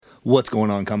What's going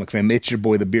on, comic fam? It's your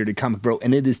boy, the Bearded Comic Bro,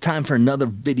 and it is time for another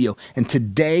video. And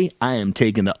today, I am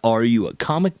taking the Are You a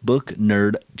Comic Book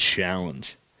Nerd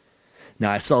Challenge.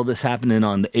 Now, I saw this happening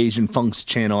on the Asian Funks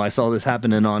channel. I saw this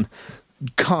happening on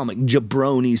Comic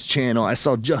Jabroni's channel. I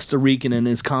saw Justarican and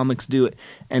his comics do it.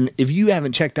 And if you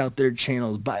haven't checked out their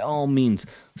channels, by all means,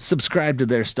 subscribe to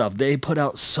their stuff. They put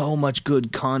out so much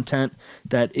good content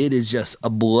that it is just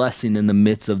a blessing in the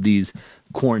midst of these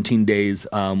quarantine days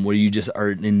where you just are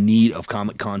in need of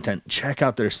comic content. Check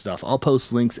out their stuff. I'll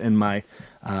post links in my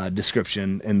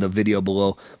description in the video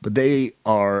below, but they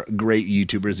are great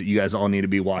YouTubers that you guys all need to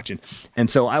be watching. And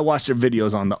so I watched their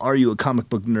videos on the Are You a Comic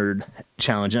Book Nerd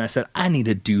Challenge, and I said, I need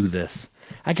to do this.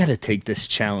 I got to take this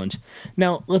challenge.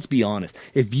 Now, let's be honest.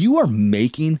 If you are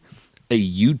making a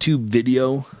YouTube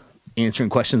video answering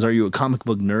questions, are you a comic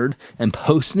book nerd, and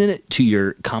posting it to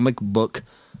your comic book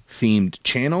themed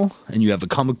channel, and you have a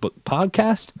comic book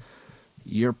podcast,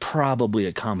 you're probably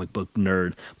a comic book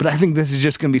nerd. But I think this is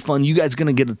just going to be fun. You guys are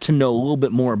going to get to know a little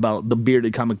bit more about the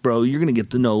Bearded Comic Bro. You're going to get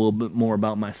to know a little bit more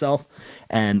about myself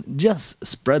and just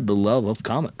spread the love of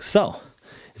comics. So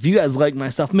if you guys like my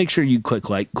stuff, make sure you click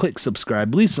like, click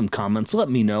subscribe, leave some comments. Let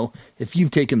me know if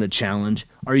you've taken the challenge.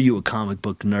 Are you a comic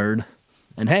book nerd?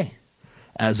 And hey,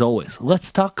 as always,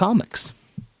 let's talk comics.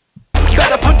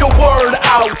 Better put the word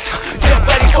out. Get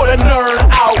ready for the nerd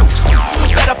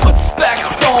out. Better put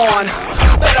specs on.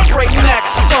 Better break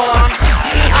necks on.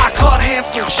 I caught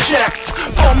handsome checks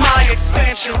for my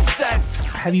expansion sets.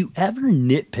 Have you ever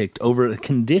nitpicked over the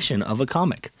condition of a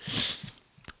comic?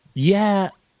 Yeah,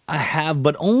 I have,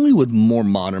 but only with more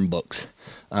modern books.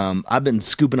 I've been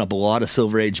scooping up a lot of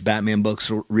Silver Age Batman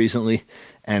books recently,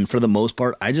 and for the most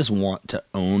part, I just want to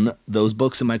own those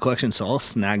books in my collection, so I'll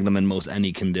snag them in most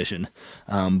any condition.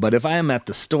 But if I am at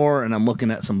the store and I'm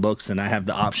looking at some books and I have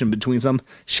the option between some,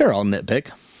 sure, I'll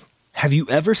nitpick. Have you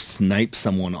ever sniped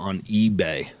someone on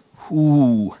eBay?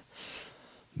 Ooh,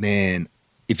 man,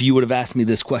 if you would have asked me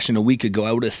this question a week ago,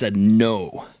 I would have said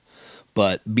no.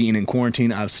 But being in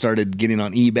quarantine, I've started getting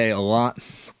on eBay a lot.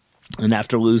 And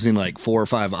after losing like 4 or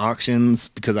 5 auctions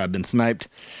because I've been sniped,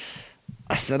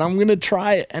 I said I'm going to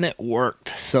try it, and it worked.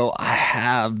 So I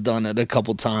have done it a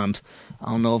couple times.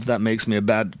 I don't know if that makes me a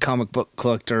bad comic book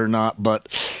collector or not,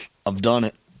 but I've done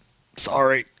it.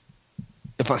 Sorry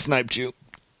if I sniped you.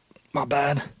 My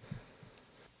bad.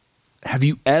 Have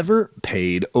you ever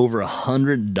paid over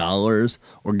 $100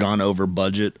 or gone over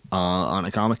budget on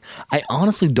a comic? I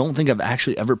honestly don't think I've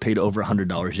actually ever paid over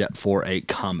 $100 yet for a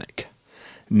comic.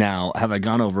 Now, have I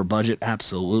gone over budget?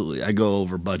 Absolutely. I go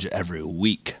over budget every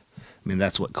week. I mean,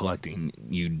 that's what collecting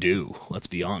you do, let's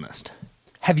be honest.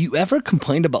 Have you ever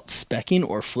complained about specking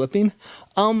or flipping?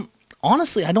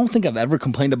 Honestly, I don't think I've ever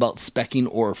complained about specking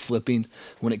or flipping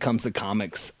when it comes to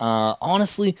comics.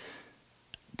 Honestly,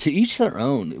 to each their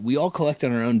own. We all collect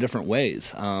in our own different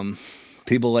ways.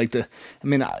 People like to, I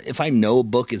mean, if I know a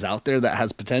book is out there that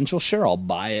has potential, sure, I'll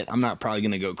buy it. I'm not probably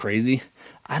going to go crazy.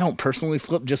 I don't personally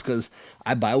flip just because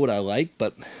I buy what I like,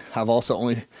 but I've also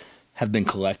only have been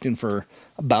collecting for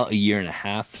about 1.5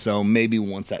 years, so maybe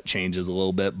once that changes a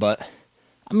little bit. But,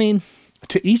 I mean,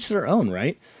 to each their own,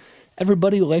 right?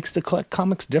 Everybody likes to collect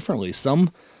comics differently.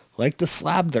 Some like to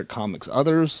slab their comics.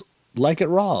 Others like it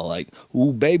raw. Like,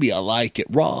 ooh, baby, I like it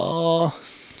raw.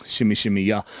 Shimmy, shimmy,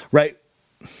 yeah. Right?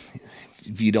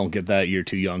 If you don't get that, you're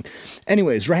too young.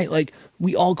 Anyways, right? Like,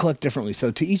 we all collect differently. So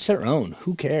to each their own.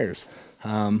 Who cares?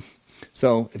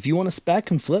 So if you want to spec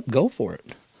and flip, go for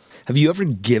it. Have you ever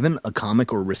given a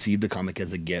comic or received a comic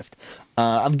as a gift?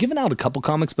 I've given out a couple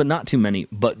comics, but not too many.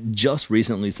 But just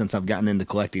recently, since I've gotten into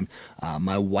collecting,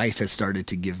 my wife has started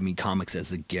to give me comics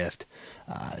as a gift.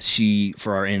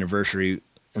 For our anniversary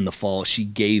in the fall, she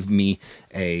gave me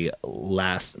a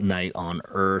Last Night on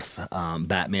Earth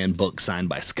Batman book signed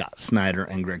by Scott Snyder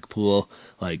and Greg Capullo.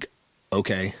 Like,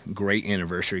 okay, great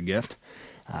anniversary gift.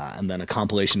 And then a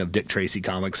compilation of Dick Tracy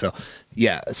comics. So,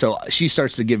 yeah, so she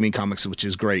starts to give me comics, which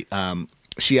is great.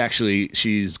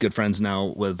 She's good friends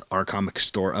now with our comic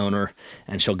store owner,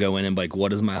 and she'll go in and be like,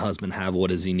 what does my husband have?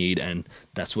 What does he need? And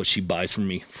that's what she buys for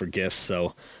me for gifts.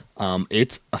 So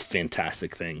it's a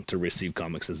fantastic thing to receive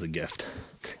comics as a gift.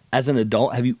 As an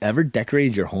adult, have you ever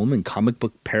decorated your home in comic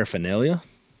book paraphernalia?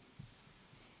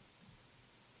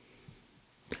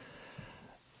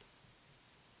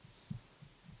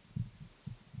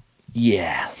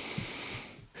 Yeah.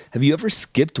 Have you ever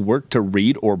skipped work to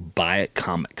read or buy a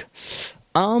comic?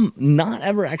 Not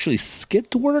ever actually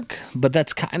skipped work, but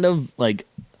that's kind of like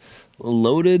a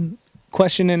loaded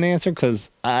question and answer because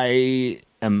I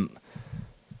am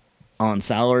on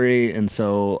salary, and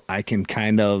so I can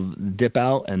kind of dip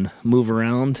out and move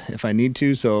around if I need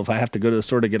to. So if I have to go to the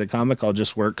store to get a comic, I'll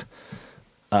just work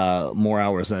more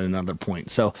hours at another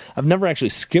point. So I've never actually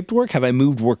skipped work. Have I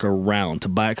moved work around to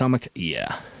buy a comic?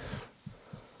 Yeah.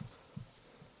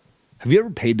 Have you ever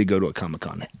paid to go to a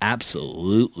Comic-Con?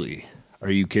 Absolutely. Are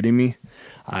you kidding me?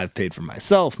 I've paid for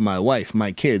myself, my wife,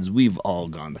 my kids. We've all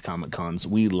gone to Comic-Cons.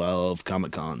 We love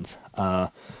Comic-Cons.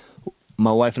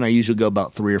 My wife and I usually go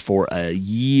about 3 or 4 a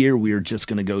year. We were just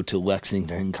going to go to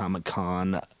Lexington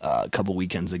Comic-Con a couple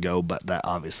weekends ago, but that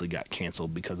obviously got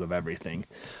canceled because of everything.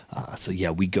 So yeah,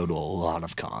 we go to a lot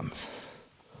of cons.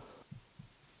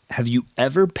 Have you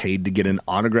ever paid to get an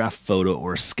autographed photo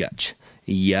or sketch?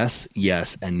 Yes,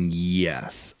 yes, and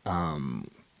yes.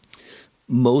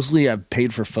 Mostly I've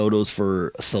paid for photos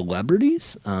for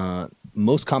celebrities.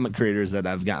 Most comic creators that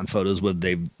I've gotten photos with,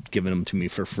 they've given them to me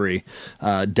for free.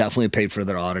 Definitely paid for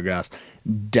their autographs.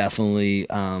 Definitely,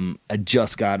 I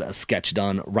just got a sketch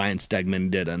done. Ryan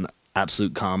Stegman did an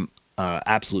absolute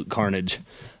carnage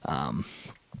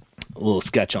little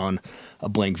sketch on a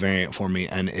blank variant for me,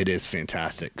 and it is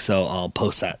fantastic. So I'll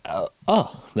post that out.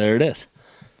 Oh, there it is.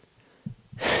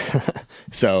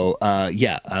 So,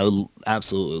 yeah, I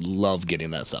absolutely love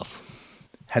getting that stuff.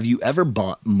 Have you ever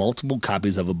bought multiple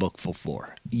copies of a book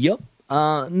before? Yep.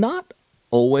 Not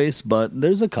always, but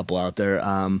there's a couple out there.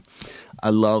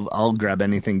 I'll grab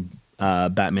anything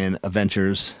Batman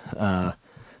Adventures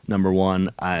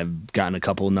 #1. I've gotten a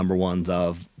couple of #1s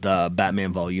of the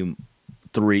Batman Volume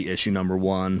 3 issue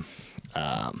 #1.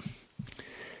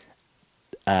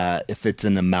 If it's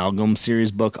an Amalgam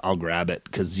series book, I'll grab it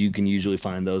because you can usually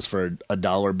find those for a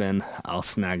dollar bin. I'll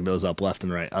snag those up left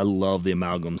and right. I love the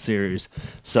Amalgam series.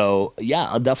 So, yeah,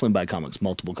 I'll definitely buy comics,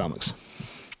 multiple comics.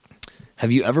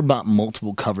 Have you ever bought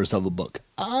multiple covers of a book?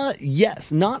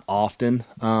 Yes, not often.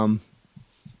 I'm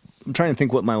trying to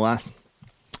think what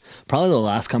probably the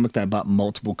last comic that I bought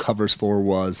multiple covers for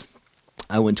was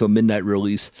I went to a midnight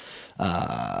release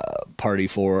party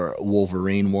for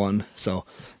Wolverine 1. So,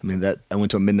 I mean, I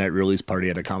went to a midnight release party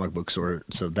at a comic book store.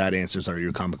 So that answers Are You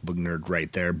a Comic Book Nerd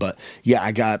right there. But yeah,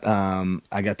 I got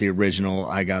the original.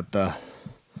 I got the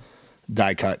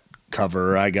die cut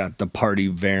cover. I got the party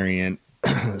variant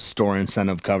store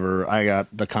incentive cover. I got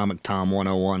the Comic Tom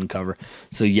 101 cover.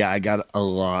 So yeah, I got a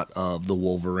lot of the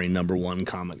Wolverine #1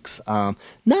 comics.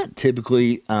 Not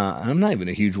typically, I'm not even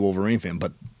a huge Wolverine fan,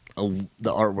 but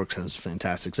the artwork is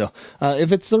fantastic. So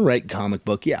if it's the right comic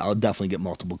book, yeah, I'll definitely get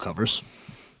multiple covers.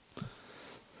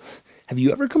 Have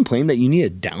you ever complained that you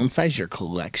need to downsize your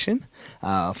collection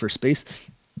for space?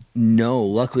 No,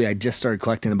 luckily I just started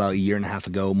collecting about a year and a half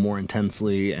ago more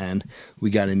intensely, and we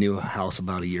got a new house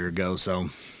about a year ago. So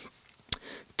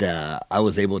I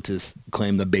was able to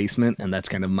claim the basement, and that's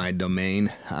kind of my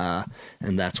domain,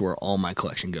 and that's where all my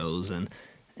collection goes. And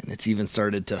it's even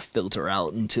started to filter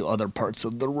out into other parts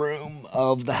of the room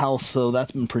of the house, so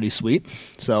that's been pretty sweet.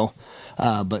 So,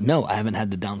 but no, I haven't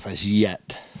had to downsize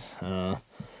yet.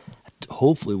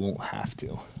 Hopefully won't have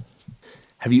to.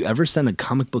 Have you ever sent a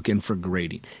comic book in for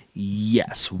grading?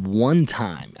 Yes, one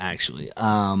time, actually.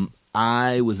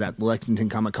 I was at Lexington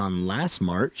Comic-Con last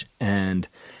March, and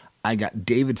I got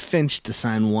David Finch to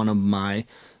sign one of my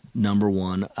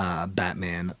 #1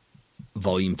 Batman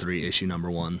Volume 3 issue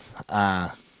 #1.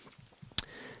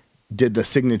 Did the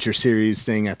signature series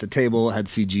thing at the table, had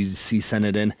CGC send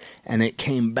it in, and it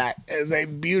came back as a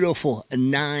beautiful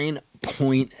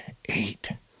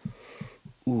 9.8.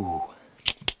 Ooh,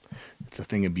 it's a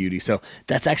thing of beauty. So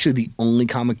that's actually the only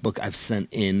comic book I've sent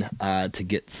in to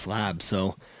get slabbed.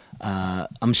 So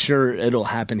I'm sure it'll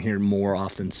happen here more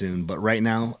often soon, but right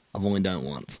now I've only done it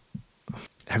once.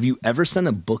 Have you ever sent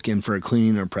a book in for a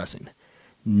cleaning or pressing?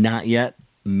 Not yet,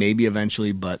 maybe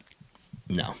eventually, but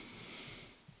no.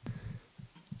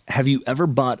 Have you ever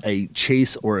bought a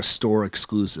Chase or a store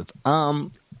exclusive? A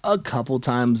couple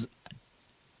times,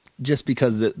 just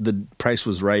because the price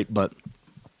was right, but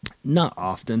not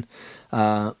often.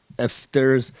 If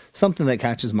there's something that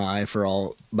catches my eye,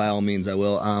 by all means, I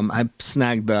will. I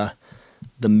snagged the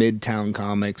Midtown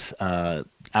Comics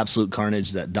Absolute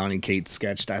Carnage that Donny Cates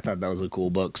sketched. I thought that was a cool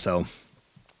book, so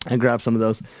I grabbed some of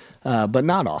those, but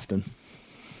not often.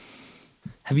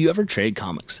 Have you ever traded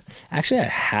comics? Actually, I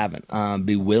haven't.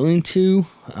 Be willing to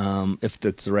if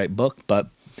that's the right book, but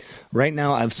right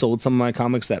now I've sold some of my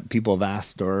comics that people have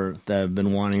asked or that have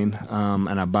been wanting,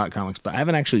 and I bought comics, but I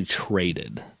haven't actually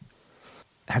traded.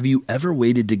 Have you ever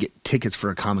waited to get tickets for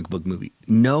a comic book movie?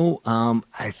 No,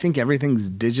 I think everything's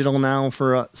digital now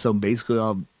so basically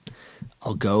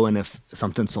I'll go, and if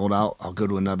something's sold out, I'll go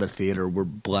to another theater. We're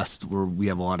blessed where we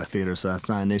have a lot of theaters, so that's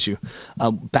not an issue.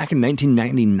 Back in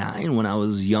 1999, when I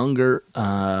was younger,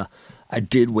 I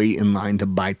did wait in line to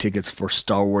buy tickets for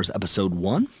Star Wars Episode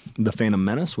 1, The Phantom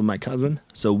Menace, with my cousin.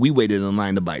 So we waited in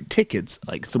line to buy tickets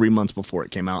like 3 months before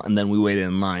it came out, and then we waited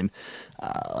in line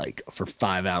like for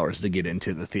 5 hours to get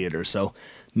into the theater. So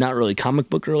not really comic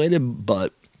book related,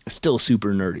 but still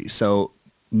super nerdy. So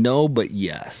no, but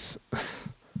yes.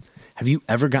 Have you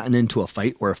ever gotten into a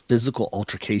fight or a physical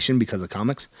altercation because of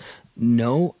comics?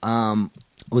 No.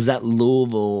 Was at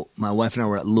Louisville. My wife and I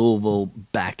were at Louisville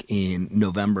back in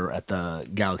November at the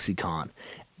Galaxy Con.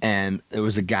 And there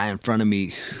was a guy in front of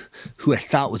me who I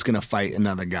thought was going to fight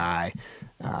another guy.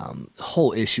 The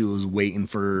whole issue was waiting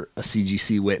for a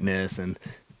CGC witness, and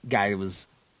guy was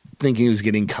thinking he was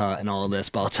getting cut and all of this.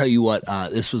 But I'll tell you what,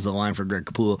 this was the line for Greg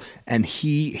Capullo, and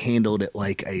he handled it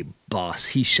like a boss.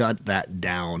 He shut that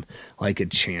down like a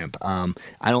champ. I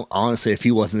don't honestly, if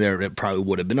he wasn't there, it probably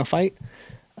would have been a fight.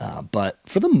 But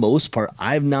for the most part,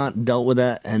 I've not dealt with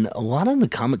that. And a lot of the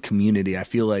comic community, I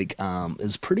feel like,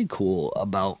 is pretty cool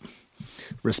about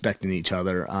respecting each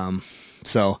other.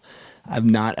 So I've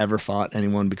not ever fought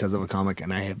anyone because of a comic,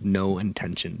 and I have no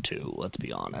intention to, let's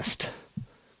be honest.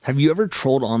 Have you ever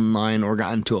trolled online or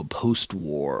gotten into a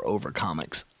post-war over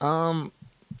comics? Not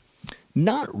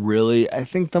really. I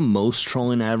think the most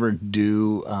trolling I ever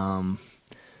do, I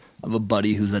have a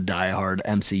buddy who's a diehard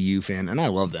MCU fan, and I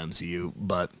love the MCU,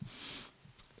 but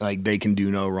like they can do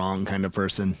no wrong kind of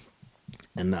person.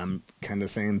 And I'm kind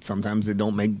of saying sometimes they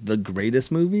don't make the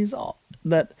greatest movies.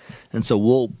 And so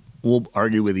we'll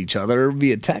argue with each other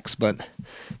via text, but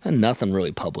nothing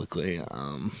really publicly.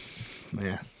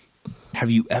 Yeah. Have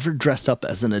you ever dressed up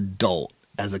as an adult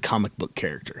as a comic book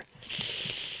character?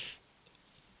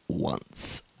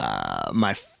 Once.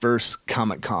 My first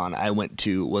Comic Con I went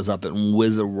to was up in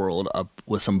Wizard World, up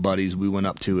with some buddies we went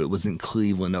up to. It was in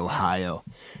Cleveland, Ohio.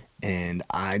 And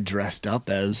I dressed up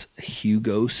as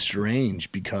Hugo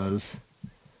Strange because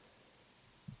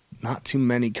not too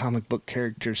many comic book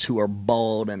characters who are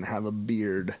bald and have a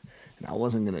beard. And I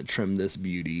wasn't going to trim this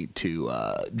beauty to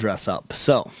dress up.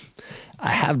 So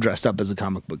I have dressed up as a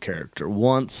comic book character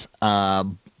once. I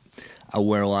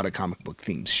wear a lot of comic book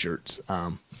themed shirts.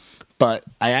 But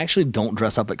I actually don't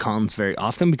dress up at cons very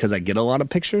often because I get a lot of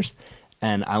pictures.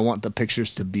 And I want the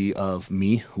pictures to be of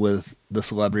me with the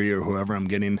celebrity or whoever I'm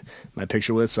getting my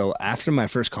picture with. So after my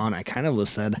first con, I kind of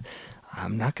said,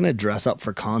 I'm not going to dress up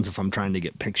for cons if I'm trying to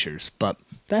get pictures. But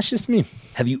that's just me.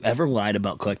 Have you ever lied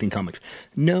about collecting comics?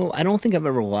 No, I don't think I've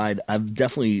ever lied. I've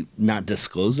definitely not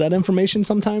disclosed that information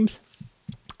sometimes.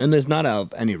 And there's not out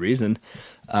of any reason.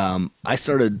 I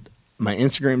started my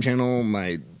Instagram channel,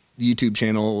 my YouTube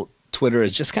channel, Twitter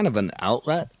is just kind of an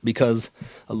outlet because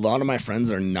a lot of my friends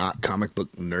are not comic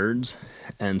book nerds.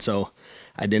 And so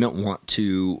I didn't want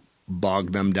to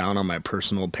bog them down on my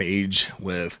personal page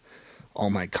with all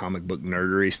my comic book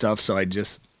nerdery stuff. So I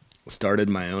just started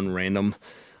my own random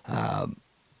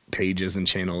pages and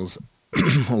channels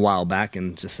a while back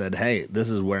and just said, hey, this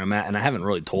is where I'm at. And I haven't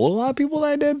really told a lot of people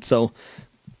that I did. So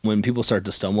when people start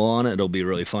to stumble on it, it'll be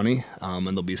really funny, and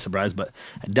they'll be surprised. But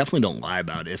I definitely don't lie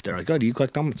about it. If they're like, oh, do you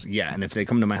collect comics? Yeah. And if they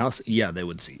come to my house, yeah, they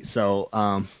would see. So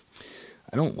I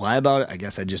don't lie about it. I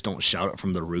guess I just don't shout it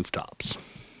from the rooftops.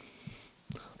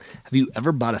 Have you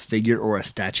ever bought a figure or a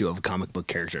statue of a comic book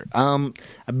character? I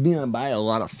buy a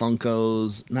lot of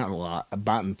Funkos. Not a lot. I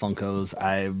bought in Funkos.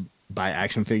 I buy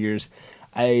action figures.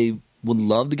 I would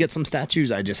love to get some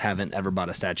statues. I just haven't ever bought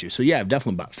a statue. So yeah, I've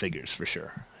definitely bought figures for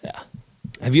sure. Yeah.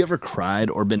 Have you ever cried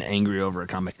or been angry over a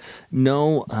comic?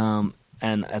 No,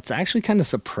 and it's actually kind of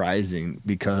surprising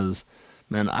because,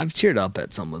 man, I've teared up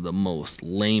at some of the most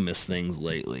lamest things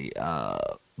lately,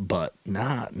 but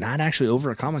not actually over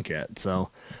a comic yet. So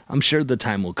I'm sure the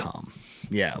time will come.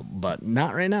 Yeah, but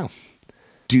not right now.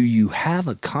 Do you have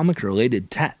a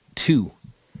comic-related tattoo?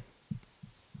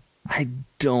 I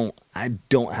don't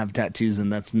have tattoos,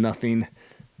 and that's nothing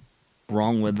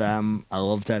wrong with them. I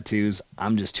love tattoos.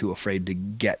 I'm just too afraid to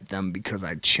get them because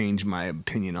I change my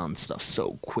opinion on stuff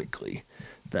so quickly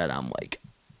that I'm like,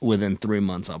 within 3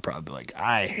 months, I'll probably be like,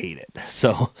 I hate it.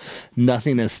 So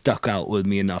nothing has stuck out with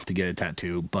me enough to get a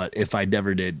tattoo. But if I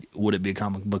never did, would it be a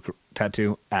comic book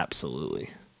tattoo?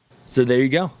 Absolutely. So there you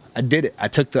go. I did it. I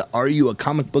took the Are You a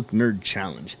Comic Book Nerd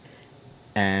challenge.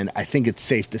 And I think it's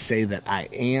safe to say that I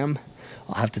am.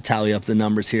 I'll have to tally up the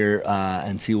numbers here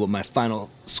and see what my final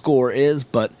score is.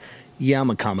 But yeah, I'm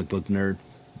a comic book nerd.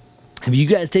 Have you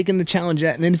guys taken the challenge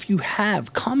yet? And then if you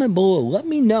have, comment below. Let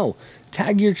me know.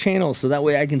 Tag your channel so that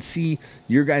way I can see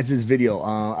your guys' video.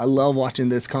 I love watching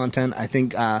this content. I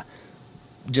think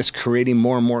just creating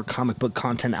more and more comic book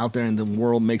content out there in the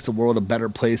world makes the world a better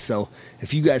place. So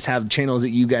if you guys have channels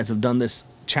that you guys have done this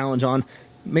challenge on,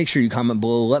 make sure you comment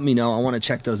below. Let me know. I want to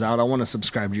check those out. I want to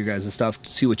subscribe to your guys' stuff to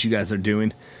see what you guys are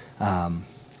doing. But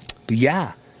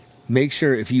yeah, make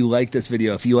sure if you like this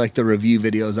video, if you like the review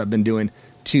videos I've been doing,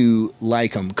 to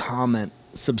like them, comment,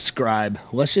 subscribe.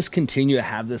 Let's just continue to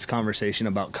have this conversation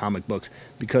about comic books,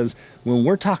 because when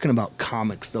we're talking about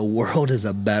comics, the world is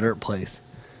a better place.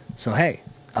 So hey,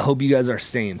 I hope you guys are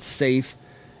staying safe,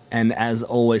 and as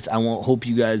always, I hope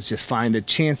you guys just find a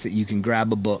chance that you can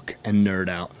grab a book and nerd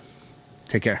out.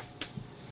 Take care.